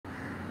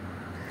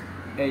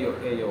Ayo,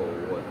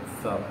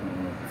 what's up,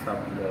 man? What's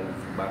up, guys?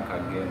 Back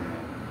again,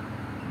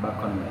 man. Back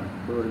on my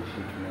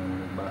bullshit,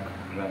 man. Back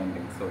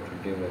grinding. So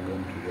today we're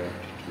going to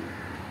react to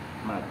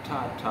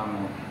Matata,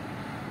 man.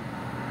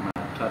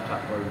 Matata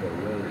all the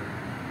way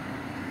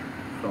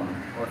from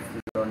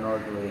Oslo,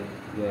 Norway.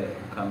 Yeah,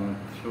 coming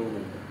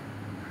through.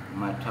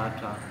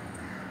 Matata.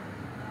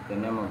 The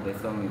name of the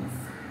song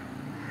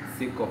is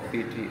Siko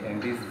Fiti,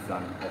 and this is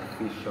an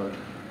official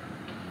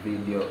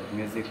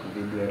music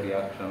video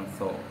reaction.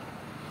 So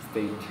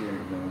stay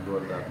tuned and do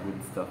all that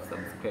good stuff.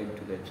 Subscribe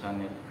to the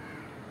channel,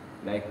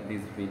 like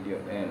this video,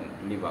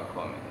 and leave a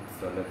comment.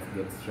 So let's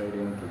get straight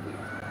into this.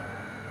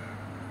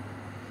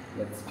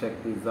 Let's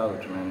check this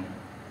out, man.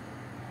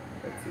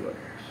 Let's see what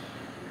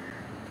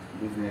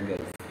this nigga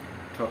is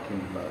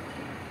talking about.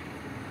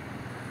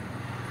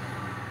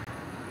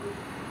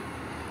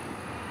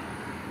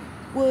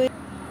 Would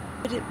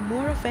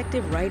more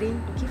effective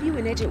writing give you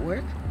an edge at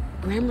work?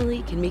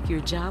 Grammarly can make your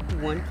job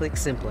one click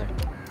simpler.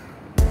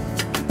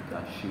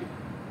 That shit.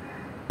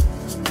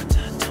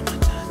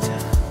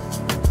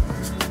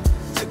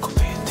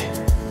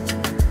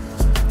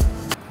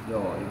 Yo,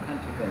 you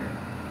can't even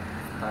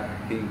start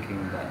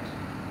thinking that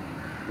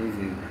this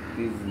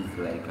is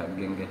like a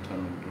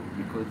gengeton group,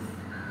 because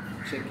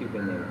check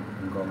even a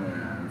ngoma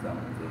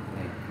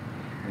like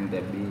in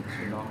the beach,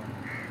 you know.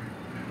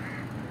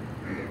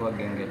 Ilikuwa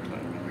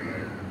gengeton,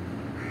 like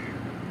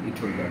it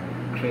was like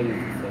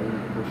crazy. So you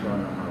push on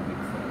how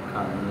big some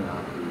coming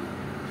up.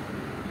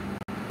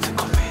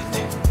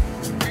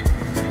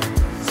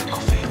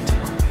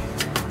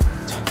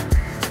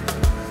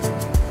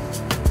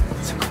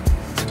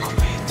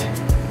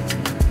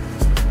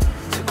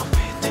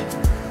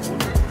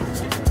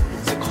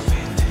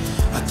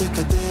 Take a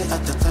day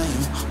at a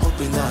time,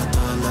 hoping that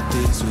all of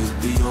this will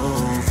be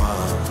over.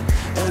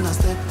 And I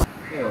step back.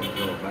 Yo,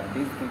 bro, but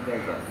these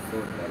niggas are so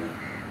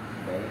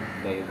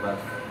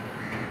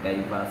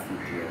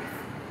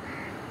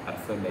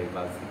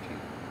diversity.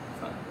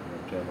 So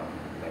whatever.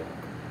 Like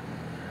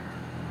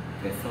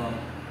the song,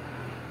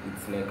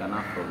 it's like an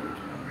Afrobeat,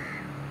 man.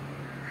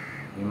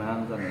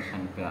 Imeanza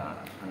nishanipea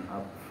an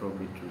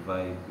Afrobeat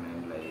vibe, man.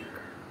 Like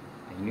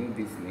I knew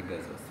these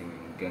niggas were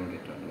singing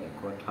gengeton. Like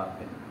what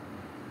happened?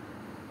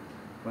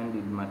 When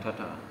did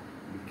Matata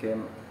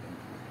became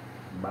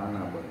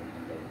Burna Boy?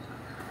 Like,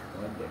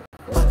 what the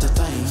fuck? At the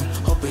time,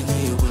 hoping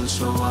he will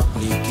show up,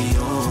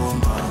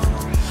 Nikiomba.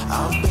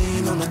 I've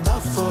been on a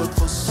tough road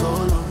for so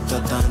long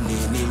that I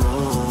need him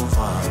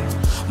over.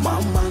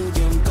 My man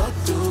game got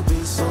to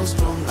be so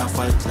strong, I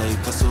fight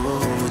like a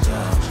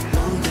soldier.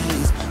 Long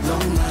days,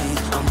 long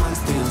night, I man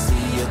still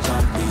see a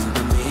champ in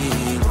the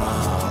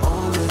mirror.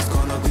 Always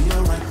gonna be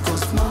alright,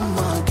 cause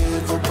mama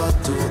gave a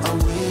battle a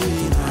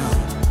winner.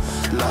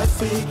 Life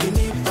faking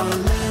it by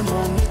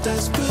lemon, it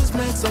has squeeze,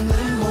 make some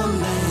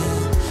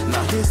lemonade.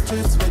 Now his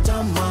streets with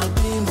a my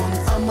demon,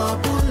 I'm a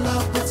pull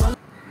up with some.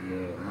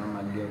 Yeah,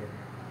 mama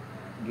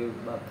gave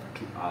birth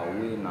to a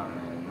winner,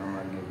 man.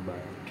 Mama gave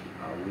birth to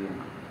a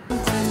winner.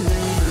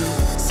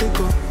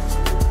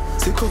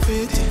 Siko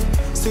Fiti,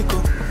 Siko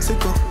Fiti,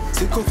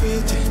 Siko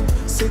Fiti,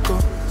 Siko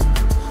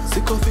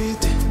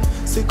Fiti,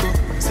 Siko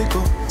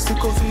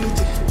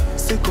Fiti,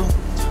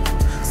 Siko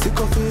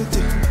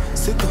Fiti,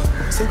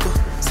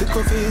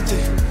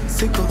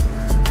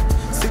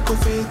 Siko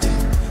Fiti,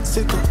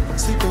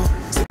 Siko.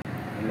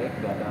 I like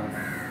the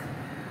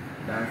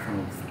dance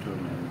moves too,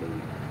 man.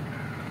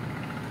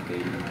 They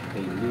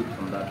lead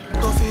from that.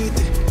 Siko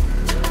Fiti.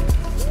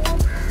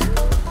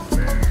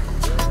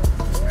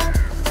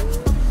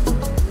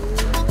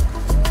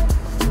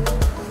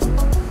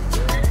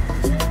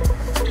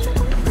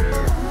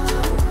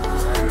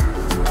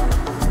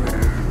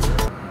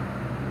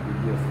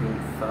 Video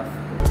seems suspect.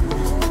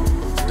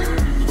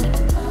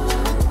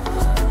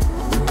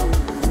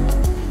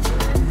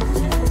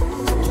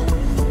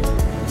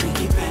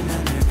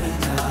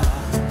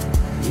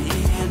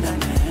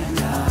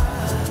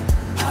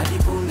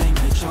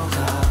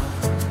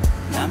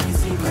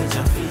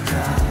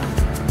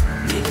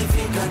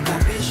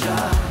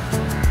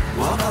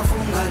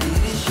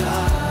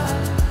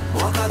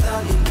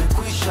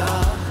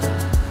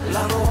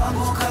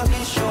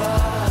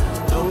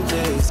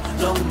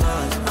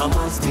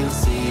 Still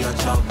see a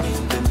chop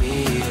in the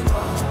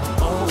mirror.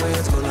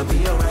 Always gonna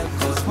be alright,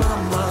 cause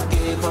mama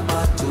gave a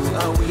bat to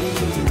a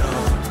winner.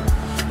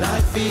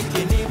 Life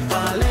in it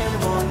by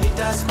lemon, it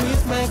has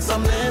squeeze, make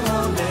some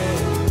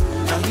lemonade.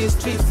 Now his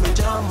streets me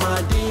jam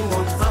my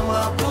demon,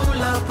 I'ma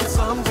pull up with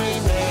some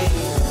grenade.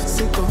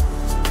 Siko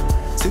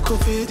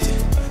Fiti,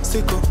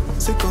 Siko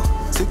Fiti,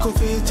 Siko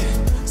Fiti,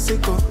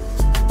 Siko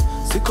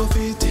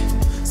Fiti,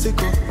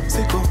 Siko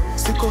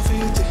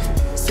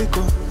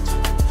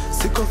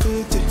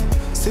Fiti,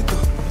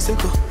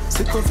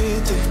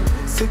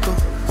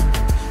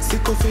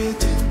 Siko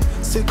Fiti,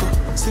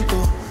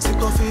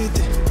 Siko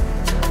Fiti.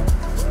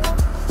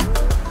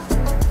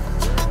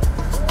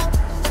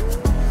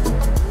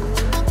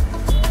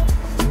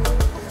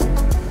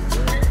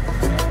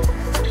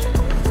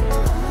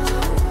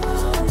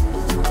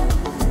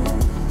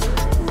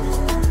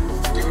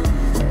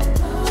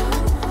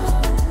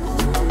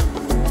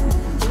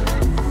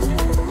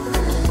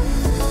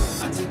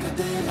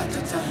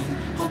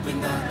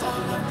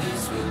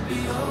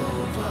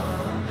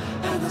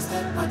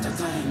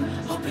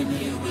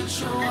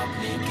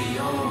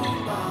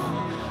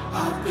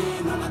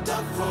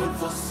 on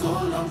for so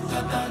long,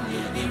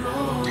 Tadani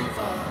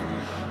Rover.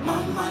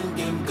 My mind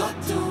game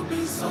got to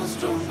be so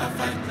strong, I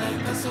fight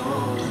like a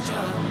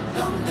soldier.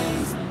 Long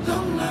days,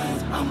 long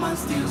nights, I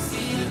must still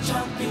see the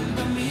champ in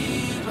the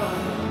mirror.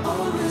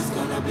 Always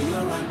gonna be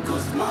alright,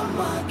 cause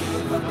mama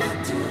gave her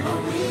back to a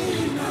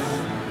winner.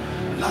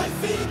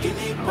 Life in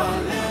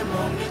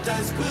Ipanema, me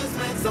try squeeze,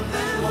 make some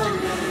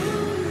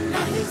lemonade.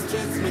 Now his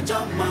streets, me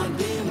jump my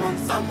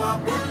demons, I'ma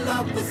pull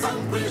up with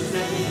some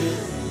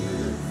grenades.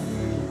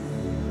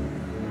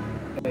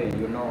 Hey,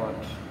 you know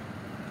what?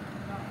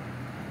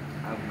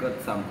 I've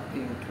got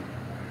something to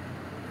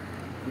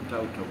put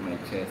out of my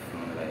chest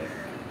in life.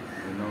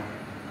 You know,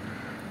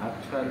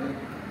 actually,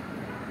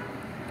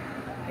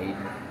 I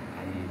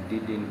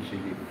didn't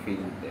really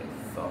feel the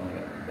song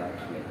like that.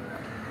 Like,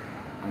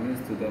 I'm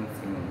used to them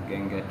singing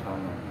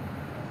gengeton and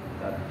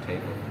that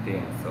type of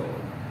thing. So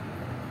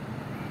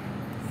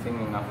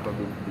singing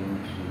Afrobeat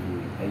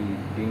I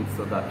didn't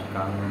saw that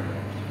coming.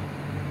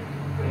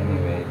 But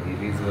anyway,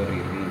 it is what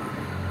it is.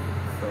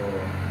 So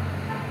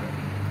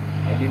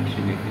I didn't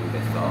really feel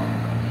the song.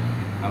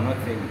 I'm not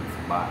saying it's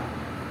bad.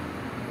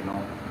 You know,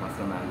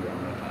 personally,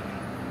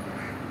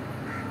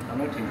 I'm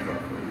not into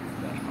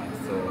Afrobeat that much.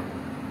 So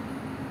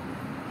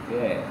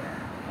yeah,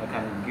 I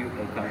can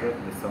rate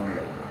the song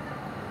like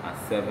a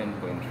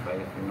 7.5,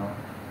 you know,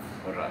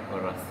 or a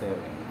 7.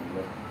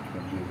 Let me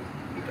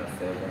give it a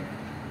 7.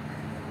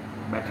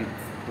 But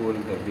it's cool.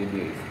 The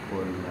video is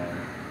cool, man.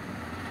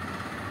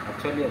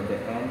 Actually, at the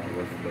end, it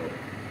was dope.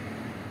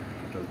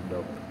 It was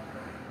dope.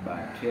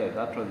 But yeah,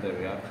 that was the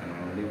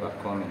reaction. Leave a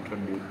comment.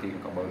 What do you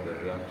think about the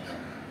reaction?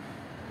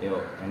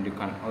 Yo, and you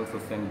can also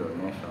send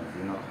donations.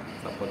 You know,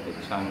 support the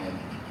channel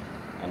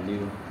and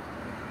leave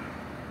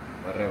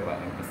whatever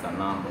M-Pesa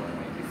number in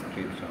my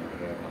description,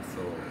 whatever.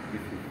 So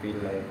if you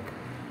feel like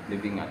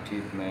leaving a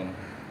tip, man,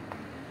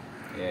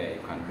 yeah,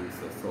 you can do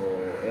so. So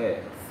yeah,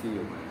 see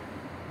you, man.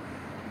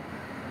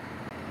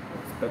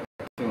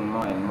 Expecting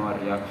more and more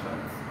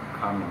reactions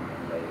coming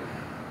in life.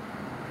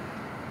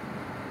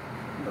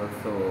 And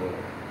also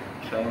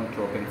trying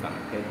to open some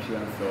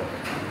Patreon, so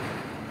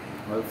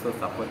also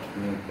support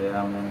me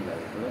there, man.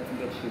 Like, let's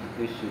get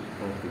this shit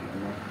popping, you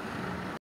know.